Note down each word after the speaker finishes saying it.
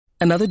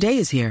Another day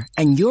is here,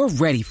 and you're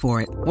ready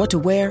for it. What to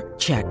wear?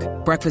 Check.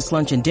 Breakfast,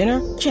 lunch, and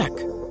dinner? Check.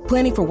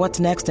 Planning for what's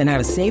next and how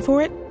to save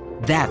for it?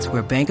 That's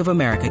where Bank of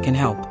America can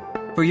help.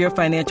 For your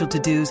financial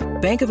to-dos,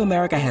 Bank of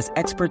America has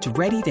experts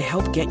ready to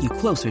help get you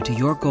closer to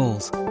your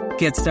goals.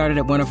 Get started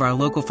at one of our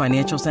local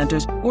financial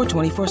centers or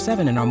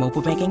 24/7 in our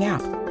mobile banking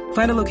app.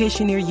 Find a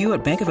location near you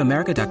at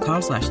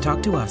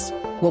bankofamerica.com/talktous.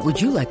 What would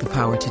you like the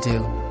power to do?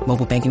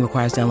 Mobile banking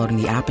requires downloading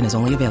the app and is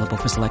only available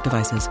for select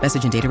devices.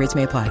 Message and data rates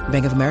may apply.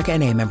 Bank of America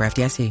N.A., member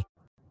FDIC.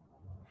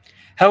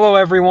 Hello,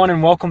 everyone,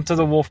 and welcome to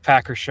the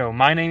Wolfpacker Show.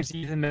 My name's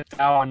Ethan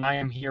McDowell, and I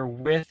am here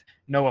with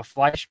Noah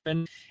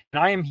Fleischman, and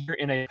I am here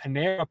in a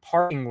Panera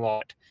parking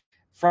lot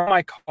from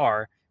my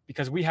car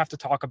because we have to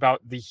talk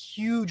about the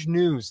huge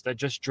news that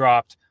just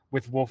dropped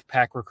with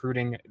Wolfpack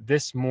recruiting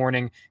this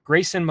morning.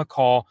 Grayson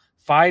McCall,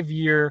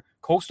 5-year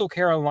Coastal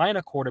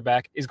Carolina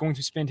quarterback, is going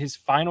to spend his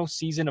final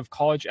season of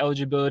college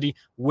eligibility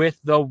with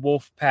the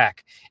Wolfpack.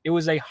 It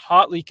was a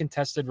hotly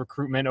contested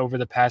recruitment over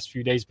the past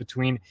few days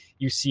between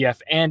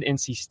UCF and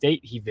NC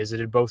State. He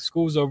visited both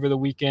schools over the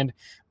weekend,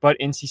 but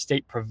NC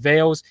State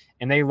prevails,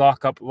 and they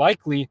lock up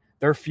likely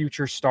their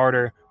future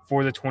starter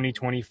for the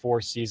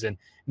 2024 season.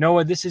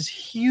 Noah, this is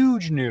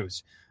huge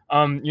news.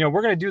 We're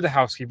going to do the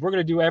housekeeping. We're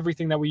going to do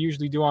everything that we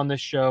usually do on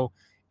this show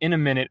in a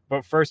minute,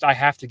 but first I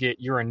have to get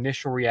your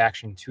initial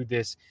reaction to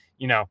this,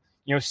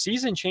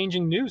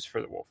 season-changing news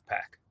for the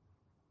Wolfpack.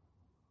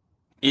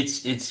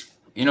 It's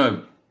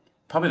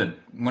probably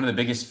one of the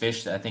biggest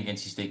fish that I think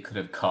NC State could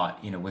have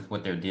caught, with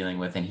what they're dealing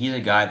with. And he's a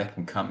guy that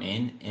can come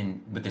in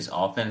and with this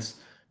offense,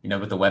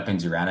 with the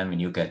weapons around him. And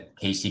you look at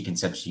Casey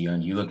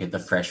Concepcion, you look at the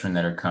freshmen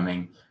that are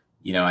coming.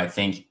 I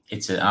think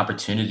it's an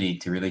opportunity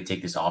to really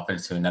take this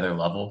offense to another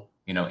level.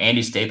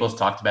 Andy Staples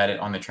talked about it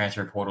on the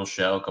Transfer Portal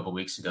show a couple of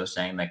weeks ago,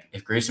 saying like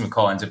if Grayson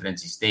McCall ends up at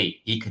NC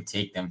State, he could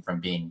take them from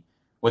being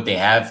what they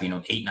have,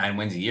 8-9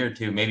 wins a year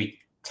to maybe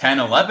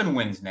 10-11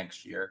 wins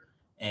next year.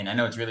 And I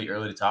know it's really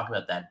early to talk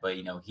about that, but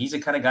he's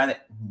the kind of guy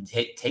that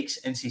takes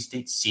NC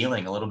State's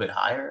ceiling a little bit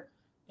higher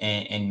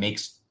and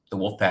makes the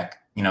Wolfpack,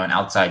 an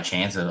outside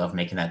chance of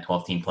making that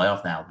 12-team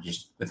playoff now,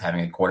 just with having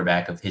a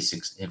quarterback of his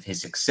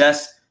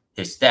success,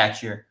 his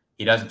stature.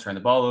 He doesn't turn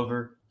the ball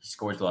over. He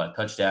scores a lot of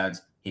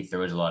touchdowns. He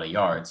throws a lot of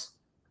yards.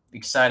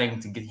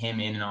 Exciting to get him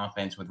in an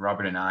offense with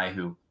Robert and I,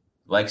 who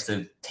likes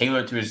to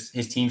tailor to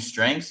his team's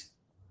strengths.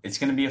 It's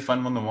going to be a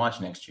fun one to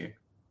watch next year.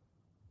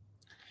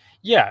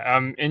 Yeah,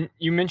 and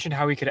you mentioned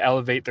how he could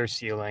elevate their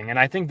ceiling, and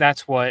I think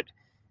that's what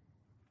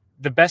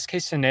the best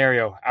case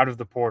scenario out of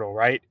the portal,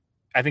 right?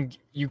 I think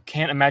you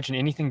can't imagine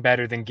anything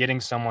better than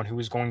getting someone who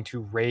is going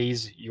to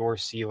raise your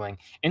ceiling.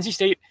 NC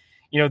State,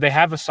 they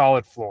have a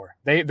solid floor.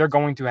 They're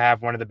going to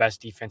have one of the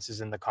best defenses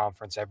in the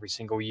conference every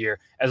single year,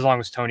 as long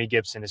as Tony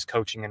Gibson is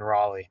coaching in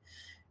Raleigh.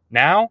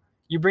 Now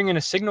you bring in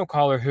a signal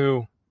caller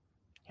who,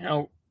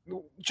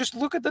 just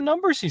look at the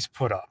numbers he's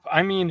put up.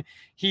 I mean,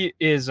 he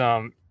is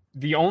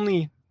the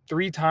only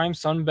 3-time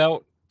Sun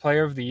Belt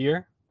Player of the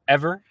Year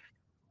ever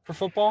for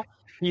football.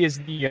 He is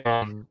he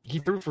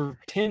threw for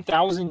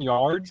 10,000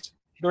 yards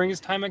during his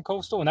time at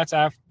Coastal,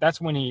 and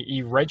that's when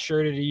he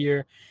redshirted a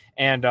year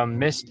and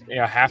missed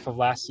half of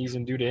last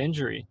season due to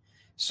injury.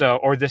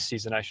 Or this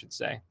season, I should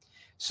say.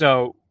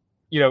 So,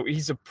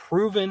 he's a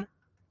proven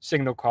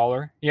signal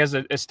caller. He has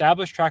an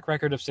established track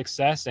record of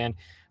success, and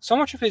so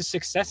much of his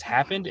success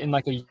happened in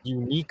like a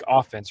unique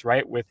offense,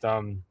 right? With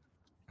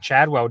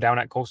Chadwell down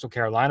at Coastal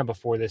Carolina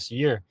before this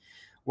year,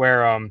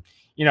 where,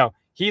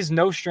 he's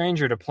no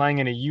stranger to playing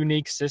in a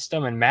unique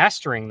system and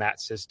mastering that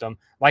system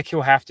like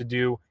he'll have to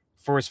do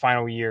for his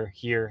final year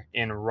here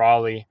in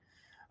Raleigh.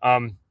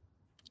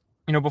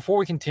 Before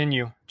we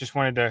continue, just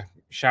wanted to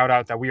shout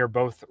out that we are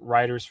both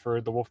writers for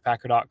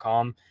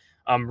thewolfpacker.com.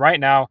 Right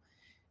now,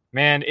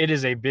 man, it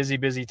is a busy,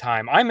 busy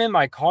time. I'm in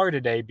my car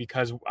today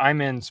because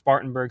I'm in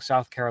Spartanburg,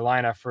 South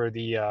Carolina for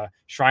the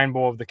Shrine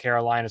Bowl of the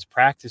Carolinas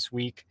practice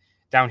week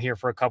down here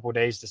for a couple of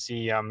days to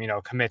see,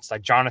 commits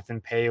like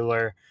Jonathan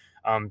Paylor,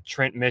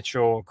 Trent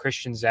Mitchell,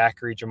 Christian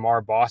Zachary,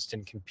 Jamar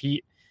Boston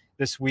compete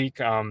this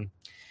week.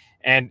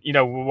 And,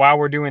 while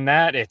we're doing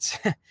that, it's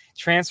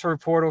transfer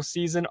portal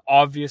season.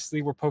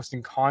 Obviously, we're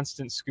posting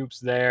constant scoops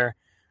there.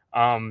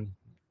 The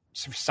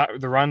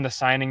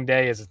signing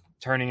day is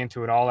turning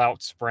into an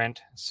all-out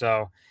sprint.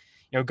 So,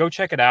 go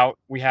check it out.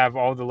 We have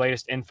all the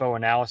latest info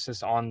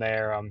analysis on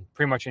there.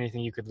 Pretty much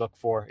anything you could look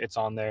for, it's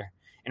on there.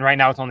 And right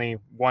now, it's only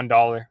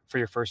 $1 for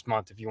your first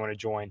month if you want to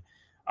join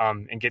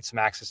and get some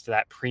access to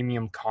that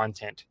premium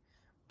content.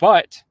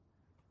 But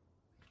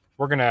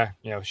we're going to,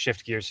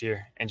 shift gears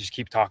here and just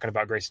keep talking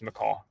about Grayson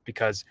McCall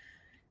because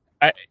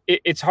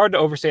it's hard to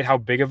overstate how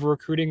big of a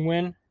recruiting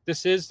win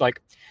this is.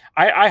 Like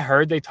I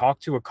heard they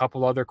talked to a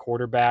couple other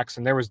quarterbacks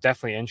and there was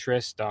definitely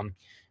interest.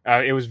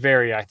 It was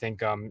very, I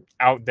think,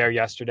 out there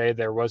yesterday.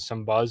 There was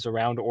some buzz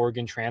around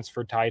Oregon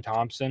transfer Ty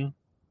Thompson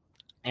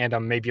and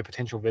maybe a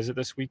potential visit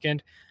this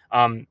weekend.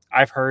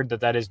 I've heard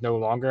that is no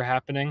longer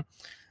happening.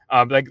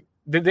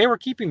 They were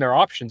keeping their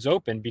options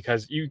open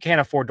because you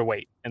can't afford to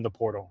wait in the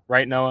portal,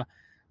 right, Noah?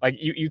 Like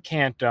you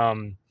can't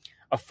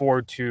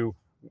afford to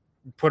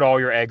put all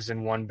your eggs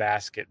in one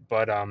basket.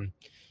 But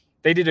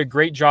they did a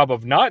great job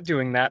of not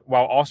doing that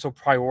while also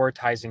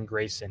prioritizing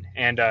Grayson.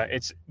 And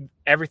it's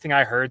everything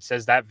I heard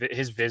says that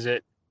his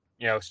visit,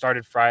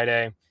 started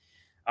Friday,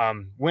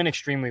 went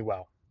extremely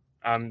well.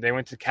 They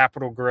went to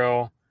Capitol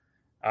Grill,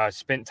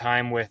 spent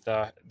time with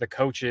the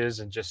coaches,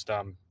 and just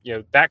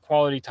that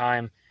quality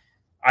time,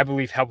 I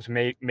believe, helped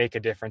make a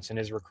difference in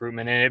his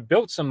recruitment, and it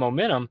built some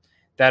momentum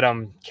that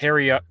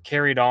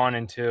carried on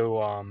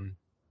into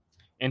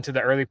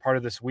the early part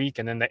of this week,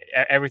 and then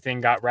everything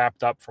got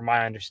wrapped up. From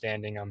my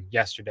understanding,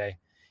 yesterday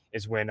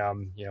is when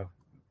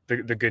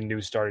the good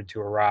news started to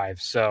arrive.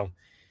 So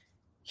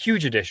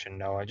huge addition,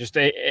 Noah. Just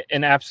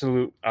an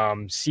absolute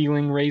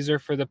ceiling raiser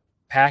for the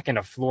Pack and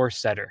a floor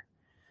setter.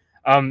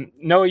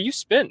 Noah, you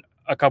spent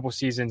a couple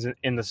seasons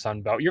in the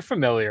Sun Belt. You're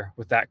familiar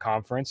with that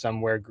conference,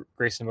 where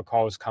Grayson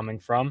McCall is coming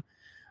from.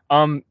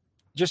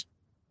 Just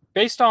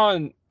based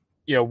on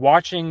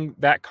watching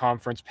that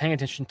conference, paying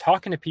attention,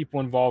 talking to people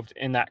involved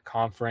in that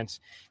conference,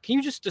 can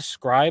you just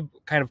describe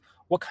kind of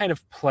what kind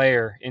of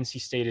player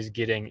NC State is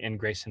getting in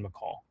Grayson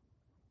McCall?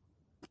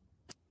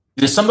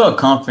 The Sun Belt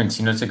Conference,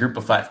 it's a group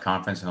of 5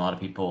 conference, and a lot of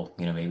people,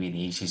 maybe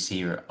the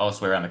ACC or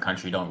elsewhere around the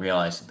country don't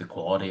realize the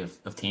quality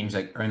of teams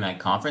that are in that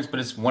conference, but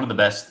it's one of the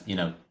best,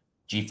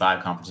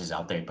 G5 conferences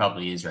out there. It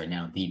probably is right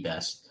now the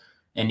best.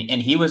 And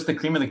he was the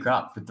cream of the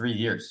crop for 3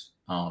 years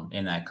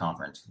in that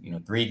conference.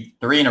 Three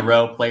in a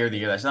row, player of the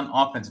year. That's not an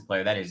offensive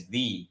player. That is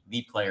the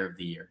player of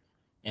the year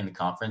in the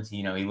conference.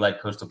 He led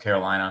Coastal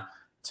Carolina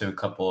to a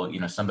couple,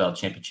 Sun Belt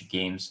championship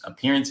games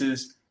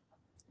appearances.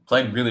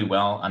 Played really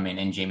well.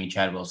 In Jamie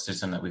Chadwell's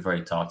system that we've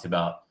already talked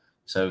about.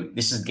 So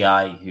this is a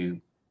guy who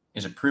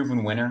is a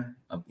proven winner,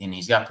 and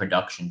he's got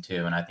production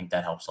too, and I think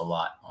that helps a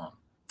lot.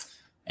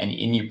 And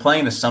you're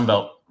playing the Sun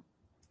Belt,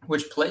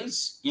 which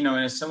plays, in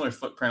a similar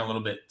footprint a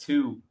little bit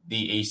to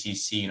the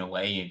ACC in a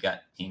way. You've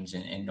got teams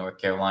in North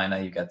Carolina,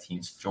 you've got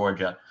teams in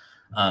Georgia,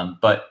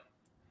 but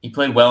he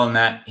played well in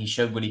that. He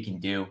showed what he can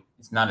do.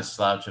 It's not a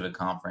slouch of a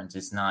conference.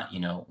 It's not,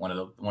 one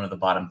of the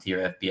bottom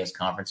tier FBS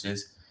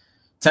conferences.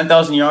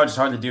 10,000 yards is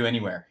hard to do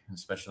anywhere,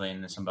 especially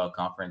in the Sun Belt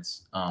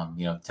Conference.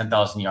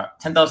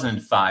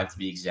 10,005 to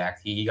be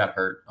exact. He got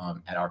hurt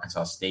at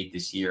Arkansas State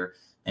this year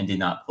and did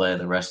not play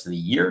the rest of the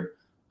year.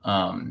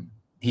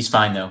 He's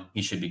fine though.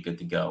 He should be good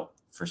to go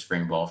for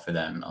spring ball for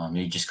them.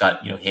 He just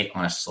got hit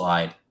on a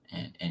slide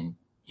and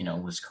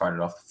was carted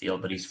off the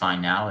field, but he's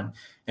fine now and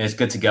it's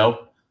good to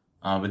go.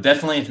 But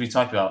definitely, as we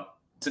talked about,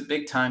 it's a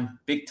big time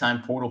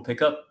portal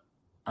pickup.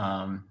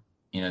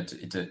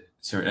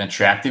 It's an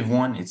attractive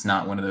one. It's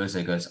not one of those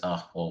that goes,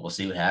 oh, well, we'll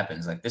see what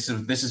happens. Like this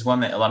is one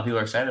that a lot of people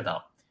are excited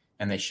about,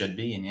 and they should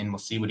be, and we'll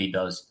see what he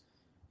does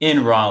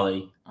in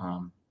Raleigh.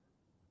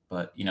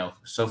 But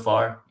so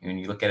far, when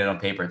you look at it on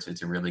paper,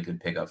 it's a really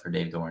good pickup for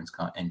Dave Doran's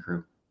and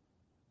crew.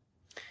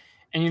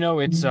 And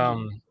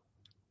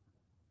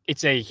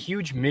it's a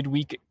huge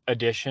midweek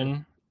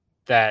addition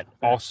that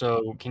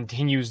also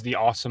continues the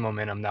awesome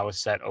momentum that was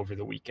set over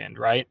the weekend,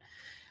 right?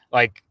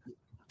 Like,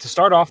 to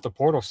start off the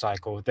portal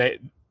cycle, they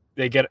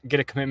get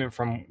a commitment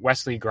from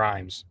Wesley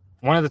Grimes,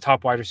 one of the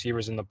top wide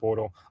receivers in the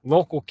portal,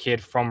 local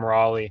kid from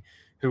Raleigh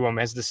who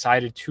has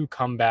decided to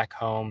come back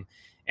home,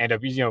 and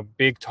a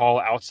big, tall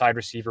outside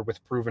receiver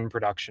with proven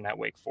production at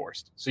Wake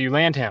Forest. So you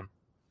land him.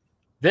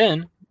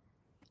 Then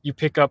you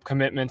pick up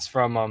commitments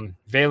from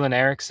Valen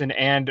Erickson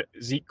and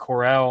Zeke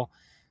Correll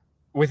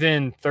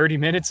within 30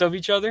 minutes of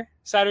each other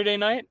Saturday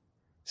night.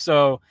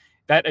 So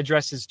that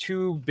addresses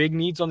 2 big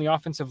needs on the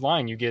offensive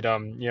line. You get,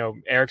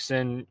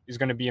 Erickson is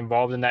going to be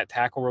involved in that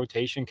tackle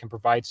rotation, can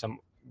provide some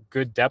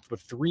good depth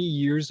with 3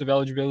 years of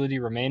eligibility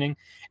remaining.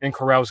 And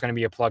Correll is going to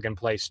be a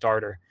plug-and-play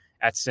starter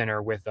at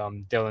center with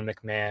Dylan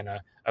McMahon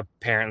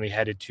apparently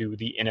headed to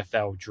the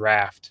NFL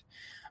draft.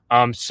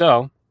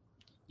 So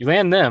you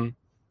land them.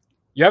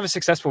 You have a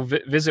successful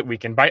visit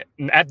weekend.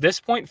 At this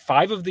point,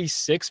 5 of these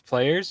 6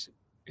 players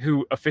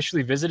who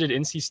officially visited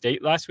NC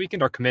State last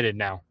weekend are committed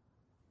now.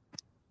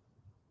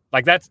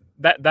 Like that's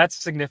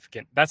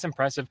significant. That's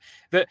impressive.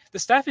 The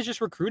staff is just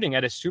recruiting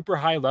at a super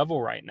high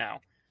level right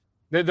now.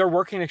 They're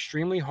working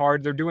extremely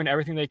hard. They're doing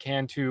everything they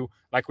can to,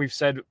 like we've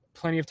said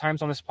plenty of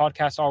times on this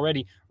podcast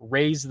already,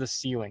 raise the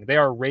ceiling. They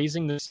are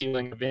raising the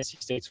ceiling of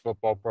NC State's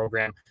football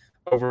program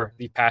over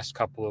the past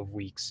couple of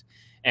weeks.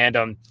 And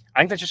I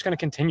think that's just going to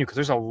continue because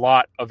there's a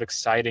lot of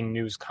exciting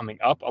news coming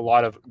up, a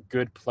lot of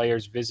good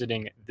players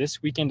visiting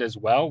this weekend as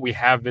well. We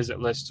have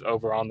visit lists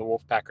over on the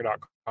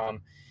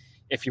wolfpacker.com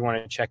if you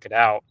want to check it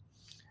out.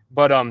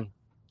 But, I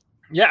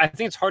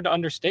think it's hard to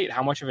understate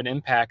how much of an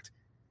impact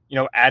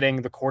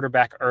adding the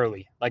quarterback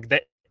early. Like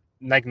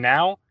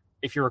now,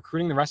 if you're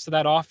recruiting the rest of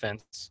that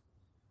offense,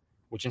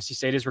 which NC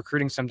State is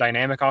recruiting some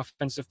dynamic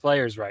offensive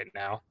players right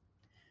now,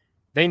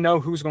 they know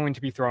who's going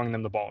to be throwing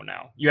them the ball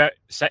now. You have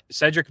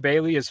Cedric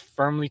Bailey is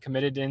firmly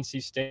committed to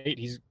NC State.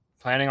 He's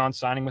planning on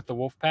signing with the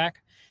Wolfpack.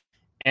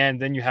 And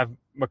then you have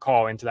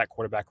McCall into that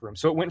quarterback room.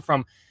 So it went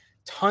from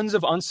tons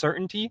of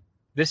uncertainty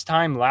this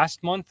time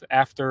last month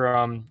after,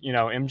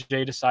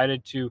 MJ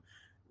decided to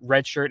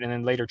redshirt and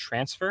then later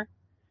transfer.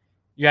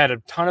 you had a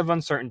ton of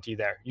uncertainty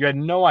there. You had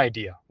no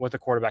idea what the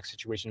quarterback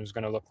situation was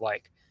going to look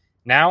like.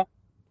 Now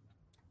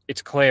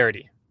it's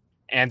clarity,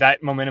 and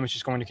that momentum is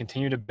just going to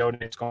continue to build,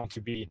 and it's going to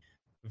be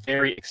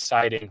very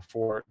exciting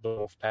for the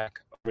Wolfpack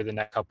over the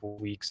next couple of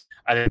weeks.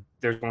 I think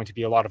there's going to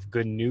be a lot of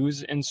good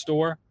news in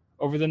store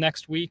over the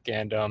next week.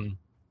 And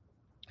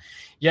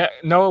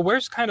Noah,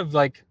 where's kind of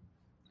like,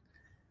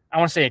 I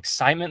want to say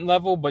excitement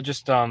level, but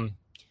just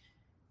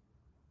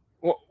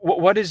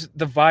what is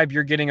the vibe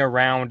you're getting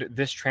around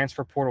this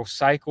transfer portal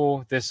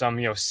cycle, this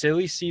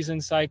silly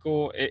season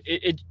cycle?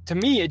 It to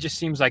me, it just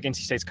seems like NC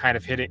State's kind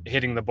of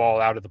hitting the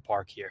ball out of the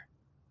park here.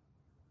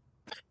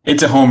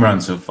 It's a home run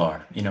so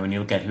far. When you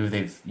look at who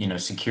they've,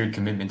 secured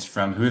commitments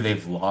from, who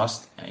they've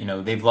lost,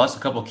 they've lost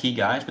a couple key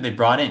guys, but they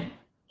brought in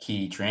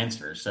key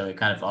transfers. So it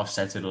kind of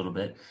offsets it a little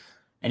bit.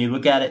 And you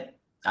look at it,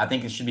 I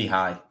think it should be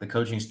high. The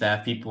coaching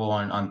staff, people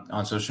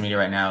on social media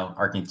right now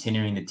are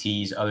continuing to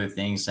tease other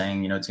things,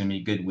 saying, it's going to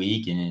be a good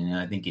week. And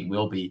I think it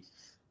will be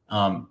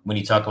when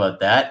you talk about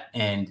that.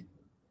 And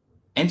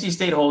NC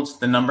State holds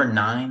the number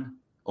 9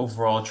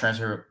 overall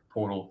transfer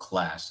portal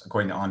class,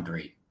 according to On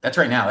Three. That's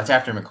right now. That's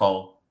after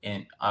McCall.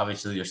 And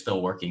obviously they're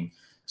still working,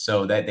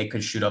 so that they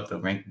could shoot up the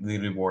rank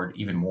leaderboard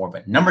even more.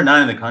 But number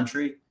 9 in the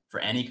country for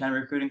any kind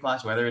of recruiting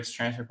class, whether it's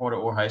transfer portal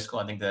or high school,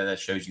 I think that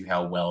shows you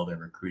how well they're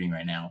recruiting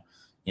right now,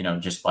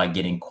 just by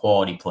getting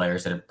quality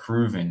players that have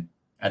proven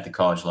at the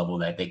college level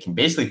that they can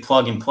basically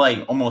plug and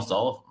play almost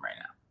all of them right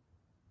now.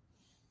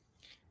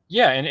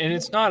 Yeah, and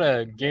it's not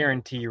a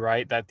guarantee,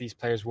 right, that these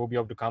players will be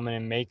able to come in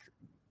and make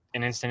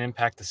an instant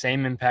impact, the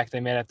same impact they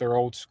made at their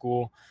old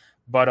school.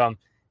 But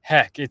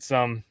heck, it's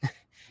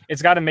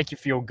it's got to make you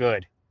feel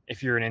good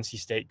if you're an NC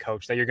State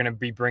coach that you're going to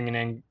be bringing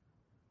in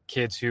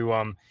kids who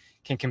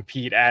can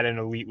compete at an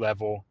elite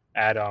level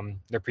at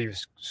their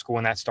previous school,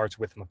 and that starts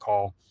with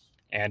McCall.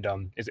 And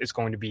it's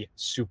going to be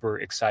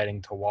super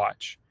exciting to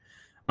watch.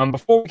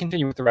 Before we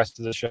continue with the rest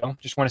of the show,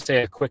 just want to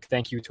say a quick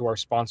thank you to our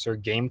sponsor,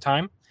 Game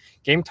Time.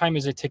 Game Time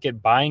is a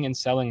ticket buying and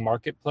selling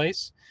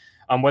marketplace.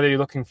 Whether you're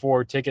looking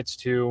for tickets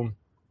to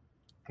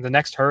the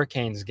next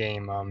Hurricanes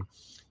game, an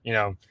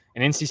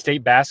NC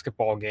State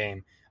basketball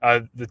game,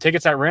 the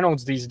tickets at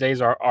Reynolds these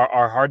days are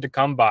hard to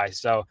come by.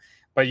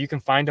 But you can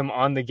find them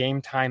on the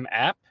Game Time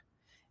app,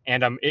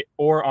 and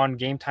or on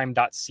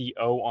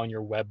gametime.co on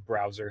your web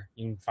browser.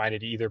 You can find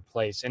it either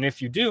place. And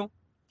if you do,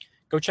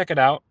 go check it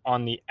out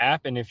on the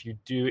app. And if you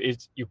do,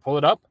 you pull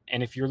it up.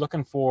 And if you're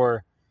looking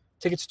for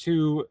tickets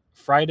to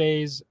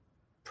Friday's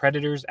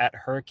Predators at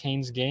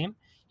Hurricanes game,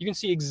 you can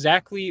see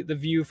exactly the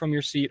view from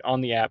your seat on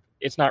the app.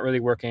 It's not really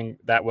working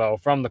that well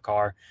from the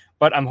car,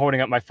 but I'm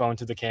holding up my phone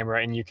to the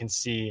camera, and you can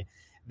see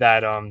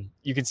that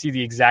you can see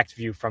the exact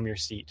view from your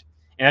seat.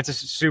 And that's a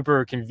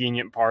super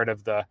convenient part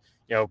of the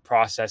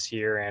process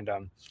here. And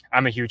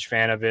I'm a huge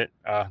fan of it.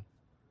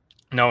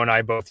 Noah and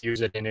I both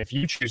use it. And if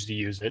you choose to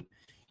use it,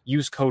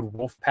 use code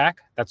Wolfpack.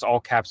 That's all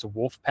caps of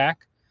Wolfpack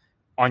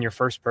on your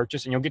first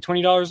purchase, and you'll get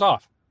 $20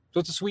 off. So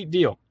it's a sweet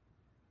deal.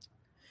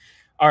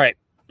 All right,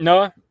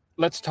 Noah,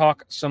 let's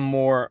talk some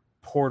more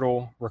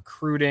portal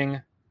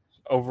recruiting,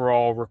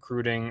 overall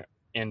recruiting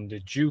in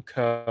the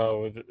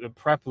JUCO, the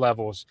prep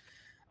levels.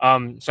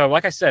 So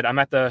like I said, I'm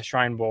at the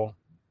Shrine Bowl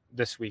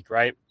this week,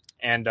 right?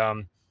 And,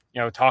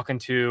 talking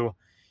to,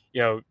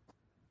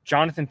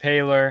 Jonathan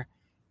Paylor,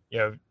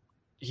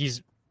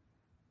 he's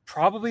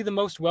probably the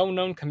most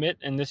well-known commit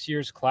in this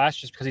year's class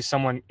just because he's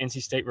someone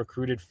NC State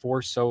recruited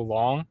for so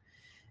long.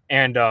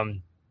 And,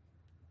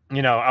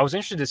 I was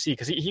interested to see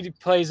because he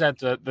plays at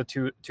the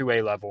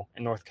 2A level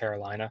in North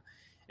Carolina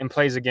and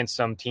plays against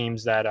some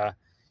teams that,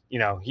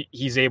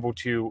 he's able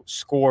to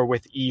score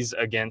with ease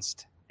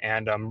against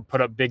and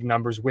put up big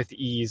numbers with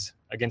ease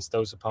against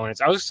those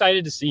opponents. I was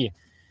excited to see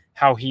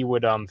how he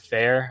would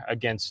fare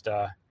against,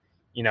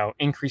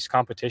 increased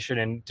competition.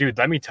 And, dude,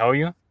 let me tell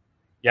you,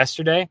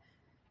 yesterday,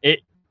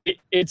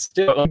 it's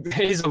still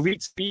his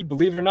elite speed,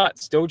 believe it or not,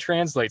 still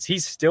translates.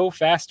 He's still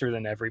faster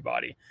than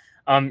everybody.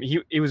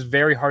 It was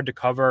very hard to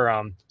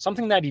cover.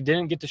 Something that he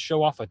didn't get to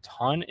show off a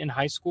ton in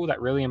high school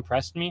that really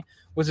impressed me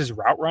was his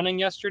route running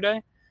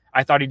yesterday.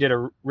 I thought he did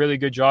a really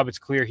good job. It's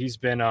clear he's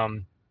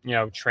been,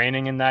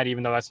 training in that,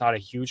 even though that's not a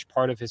huge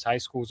part of his high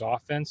school's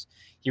offense.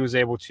 He was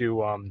able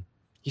to,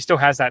 he still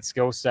has that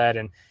skill set,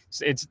 and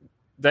it's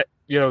that,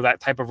 that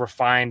type of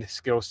refined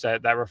skill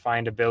set, that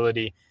refined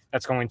ability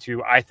that's going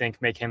to, I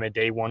think, make him a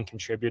day one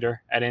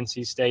contributor at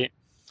NC State.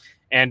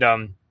 And,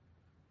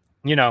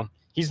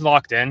 he's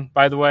locked in,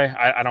 by the way.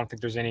 I don't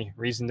think there's any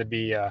reason to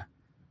be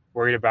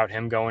worried about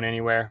him going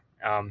anywhere.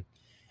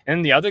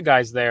 And the other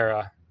guys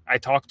there, I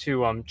talked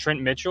to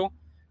Trent Mitchell,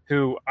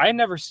 who I had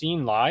never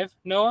seen live,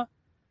 Noah.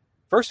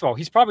 First of all,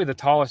 he's probably the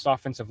tallest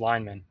offensive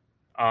lineman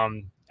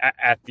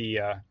at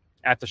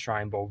the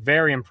Shrine Bowl.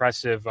 Very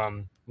impressive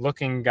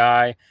looking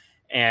guy,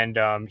 and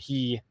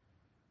he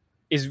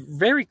is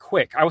very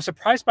quick. I was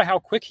surprised by how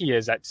quick he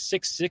is at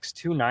 6'6",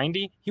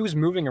 290. He was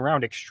moving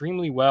around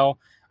extremely well,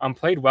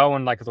 played well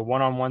in like the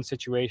one-on-one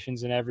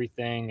situations and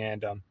everything,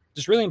 and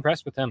just really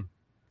impressed with him.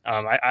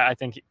 I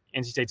think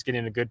NC State's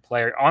getting a good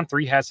player.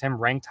 On3 has him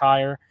ranked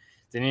higher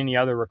than any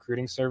other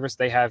recruiting service.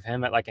 They have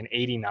him at like an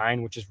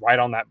 89, which is right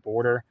on that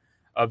border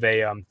of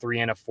a 3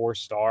 and a 4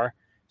 star.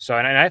 So,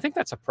 and I think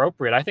that's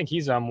appropriate. I think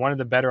he's one of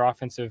the better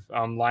offensive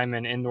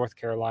linemen in North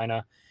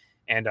Carolina,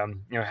 and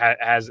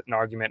has an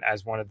argument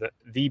as one of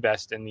the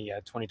best in the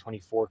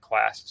 2024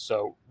 class.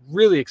 So,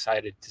 really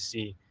excited to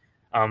see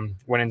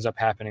what ends up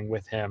happening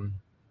with him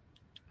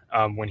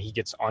when he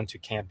gets onto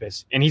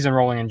campus. And he's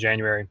enrolling in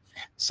January,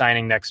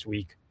 signing next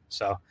week.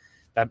 So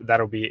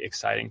that'll be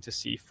exciting to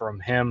see from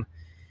him.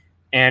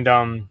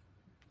 And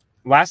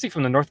lastly,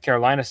 from the North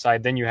Carolina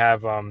side, then you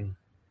have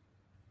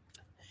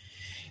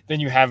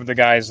the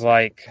guys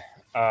like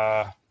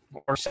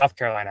or South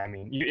Carolina. I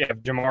mean, you have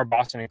Jamar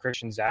Boston and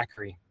Christian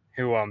Zachary,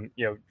 who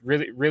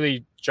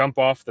really jump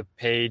off the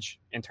page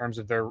in terms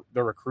of their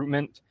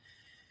recruitment.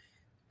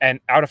 And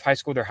out of high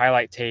school, their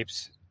highlight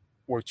tapes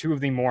were two of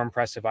the more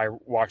impressive I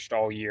watched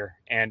all year.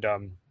 And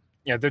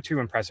they're two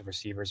impressive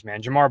receivers,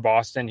 man. Jamar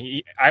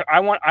Boston, I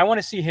want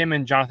to see him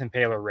and Jonathan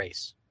Paylor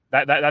race.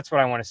 That's what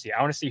I want to see.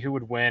 I want to see who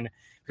would win,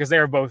 because they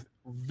are both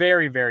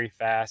very, very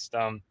fast.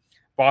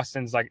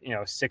 Boston's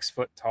 6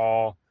 foot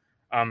tall,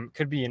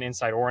 could be an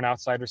inside or an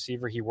outside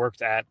receiver. He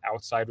worked at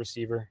outside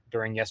receiver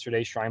during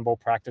yesterday's Shrine Bowl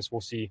practice.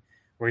 We'll see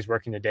where he's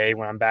working today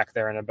when I'm back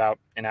there in about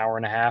an hour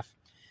and a half.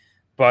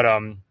 But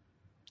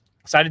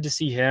excited to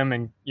see him.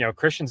 And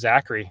Christian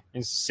Zachary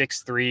is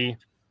 6'3".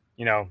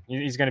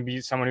 He's going to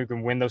be someone who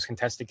can win those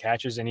contested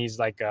catches, and he's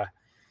like a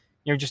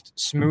just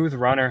smooth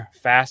runner,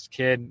 fast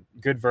kid,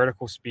 good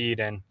vertical speed,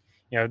 and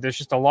there's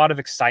just a lot of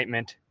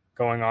excitement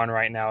going on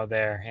right now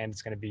there, and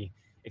it's going to be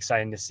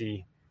exciting to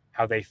see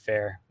how they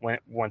fare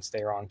once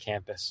they are on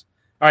campus.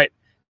 All right,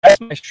 that's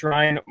my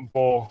Shrine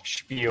Bowl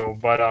spiel.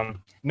 But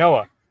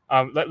Noah,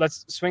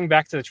 let's swing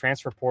back to the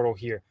transfer portal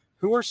here.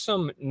 Who are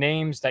some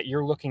names that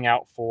you're looking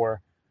out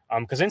for?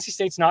 Because NC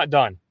State's not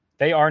done.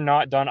 They are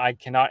not done. I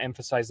cannot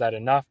emphasize that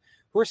enough.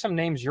 Who are some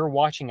names you're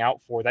watching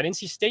out for that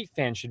NC State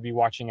fans should be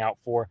watching out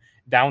for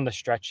down the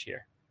stretch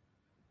here?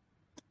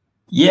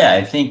 Yeah,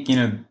 I think,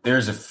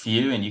 there's a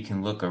few, and you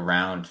can look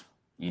around,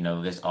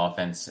 this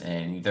offense,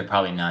 and they're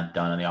probably not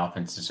done on the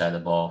offensive side of the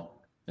ball.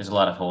 There's a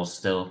lot of holes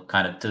still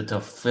kind of to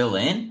fill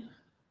in.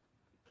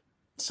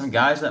 Some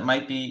guys that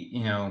might be,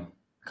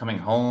 coming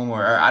home,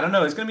 or I don't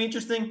know. It's going to be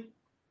interesting.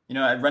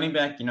 At running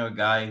back, a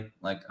guy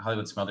like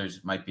Hollywood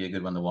Smothers might be a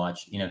good one to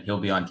watch. He'll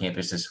be on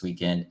campus this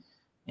weekend,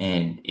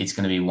 and it's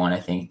going to be one, I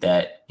think,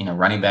 that,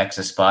 running back's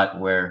a spot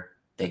where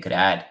they could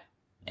add.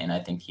 And I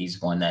think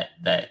he's one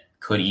that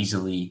could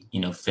easily,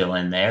 fill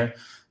in there.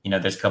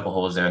 There's a couple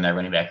holes there in that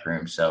running back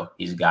room. So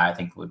he's a guy I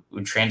think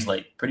would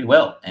translate pretty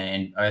well.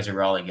 And as a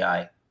Raleigh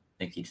guy, I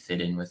think he'd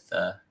fit in with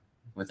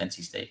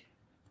NC State.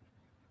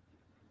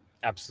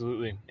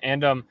 Absolutely.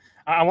 And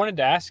I wanted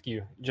to ask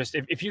you, just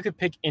if you could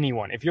pick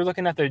anyone, if you're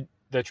looking at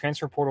the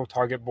transfer portal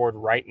target board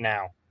right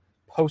now,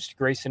 post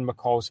Grayson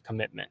McCall's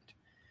commitment,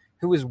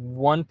 who is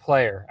one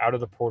player out of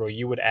the portal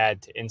you would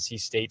add to NC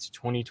State's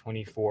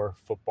 2024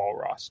 football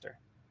roster?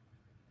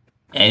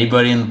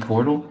 Anybody in the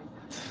portal?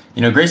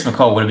 Grayson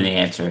McCall would have been the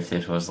answer if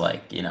this was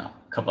a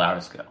couple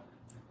hours ago,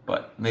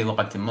 but they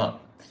locked him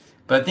up.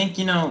 But I think,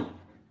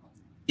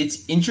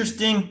 it's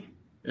interesting.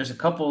 There's a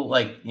couple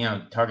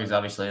targets,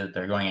 obviously, that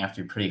they're going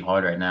after pretty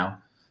hard right now.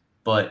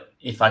 But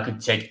if I could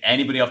take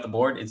anybody off the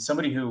board, it's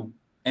somebody who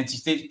NC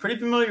State's pretty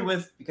familiar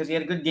with because he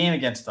had a good game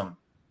against them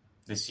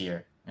this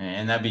year.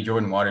 And that'd be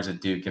Jordan Waters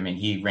at Duke. I mean,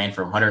 he ran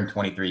for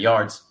 123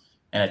 yards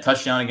and a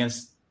touchdown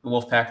against the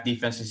Wolfpack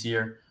defense this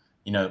year.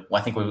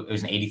 I think it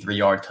was an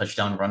 83-yard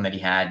touchdown run that he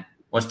had.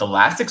 Was the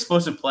last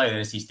explosive play that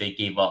NC State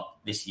gave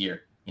up this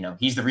year.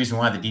 He's the reason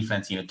why the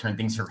defense, turned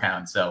things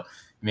around. So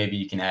maybe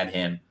you can add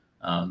him.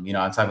 I'm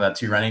talking about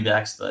 2 running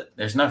backs, but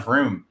there's enough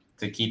room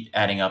to keep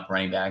adding up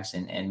running backs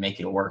and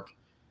make it work.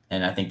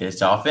 And I think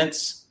this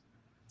offense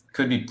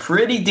could be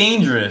pretty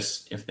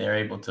dangerous if they're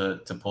able to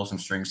pull some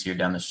strings here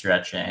down the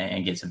stretch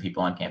and get some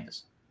people on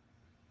campus.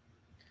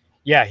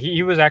 Yeah,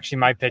 he was actually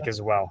my pick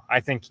as well. I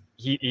think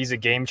he's a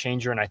game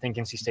changer, and I think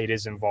NC State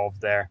is involved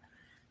there.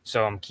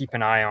 So keep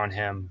an eye on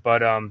him.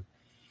 But,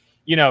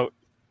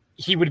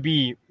 he would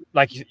be,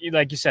 like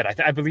you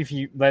said, I believe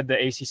he led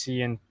the ACC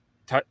in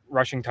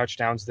rushing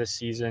touchdowns this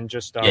season.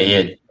 He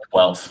had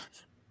 12.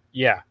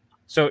 Yeah.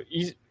 So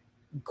he's a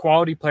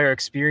quality player,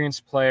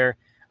 experienced player,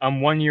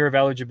 1 year of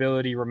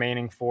eligibility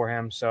remaining for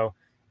him. So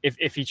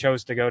if he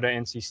chose to go to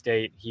NC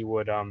State, he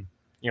would,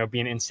 be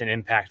an instant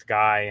impact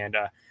guy. And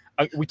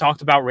we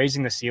talked about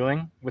raising the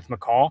ceiling with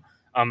McCall.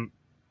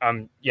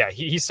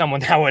 He's someone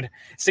that would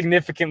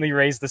significantly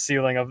raise the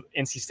ceiling of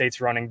NC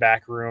State's running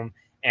back room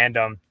and,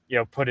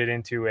 put it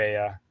into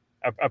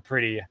a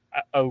pretty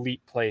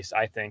elite place,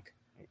 I think.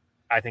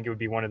 I think it would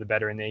be one of the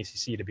better in the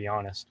ACC, to be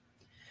honest.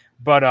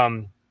 But,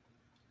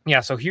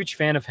 so huge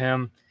fan of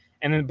him.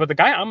 But the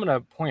guy I'm going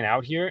to point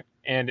out here,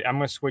 and I'm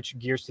going to switch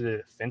gears to the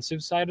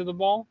defensive side of the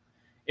ball,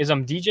 is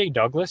DJ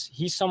Douglas.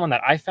 He's someone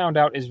that I found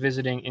out is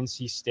visiting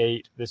NC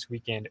State this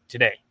weekend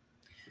today.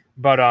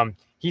 But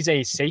he's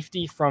a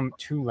safety from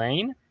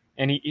Tulane,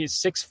 and he is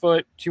 6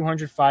 foot,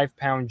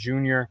 205-pound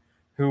junior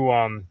who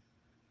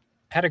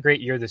had a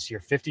great year this year.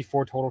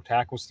 54 total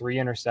tackles, 3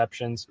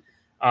 interceptions.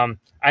 I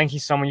think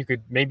he's someone you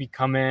could maybe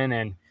come in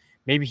and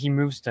maybe he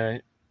moves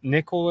to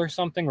nickel or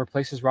something,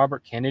 replaces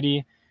Robert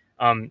Kennedy.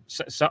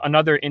 So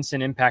another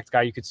instant impact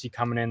guy you could see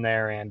coming in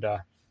there and,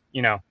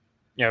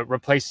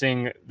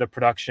 replacing the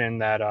production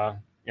that,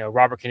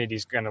 Robert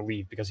Kennedy's going to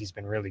leave because he's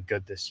been really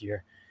good this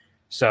year.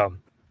 So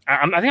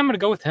I think I'm going to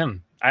go with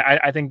him.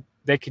 I think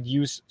they could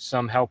use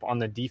some help on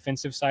the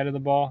defensive side of the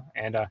ball,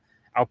 and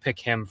I'll pick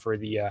him for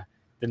the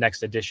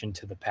next addition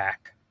to the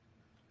pack.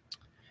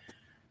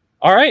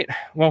 All right.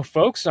 Well,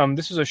 folks,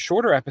 this was a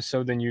shorter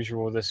episode than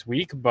usual this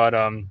week, but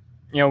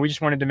we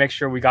just wanted to make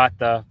sure we got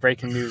the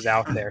breaking news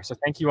out there. So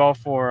thank you all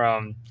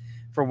for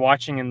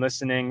watching and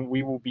listening.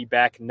 We will be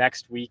back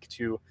next week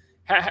to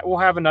we'll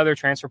have another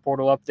transfer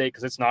portal update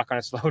because it's not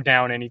going to slow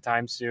down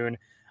anytime soon.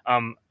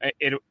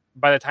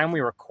 By the time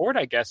we record,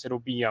 I guess it'll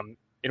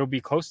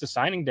be close to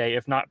signing day,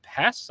 if not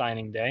past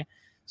signing day.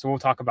 So we'll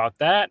talk about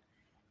that.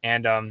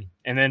 And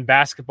then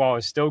basketball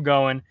is still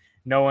going.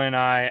 Noah and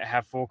I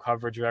have full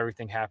coverage of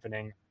everything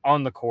happening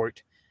on the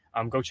court.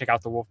 Go check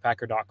out the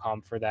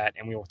wolfpacker.com for that,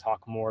 and we will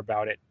talk more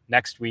about it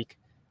next week.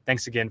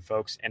 Thanks again,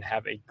 folks, and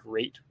have a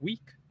great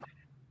week.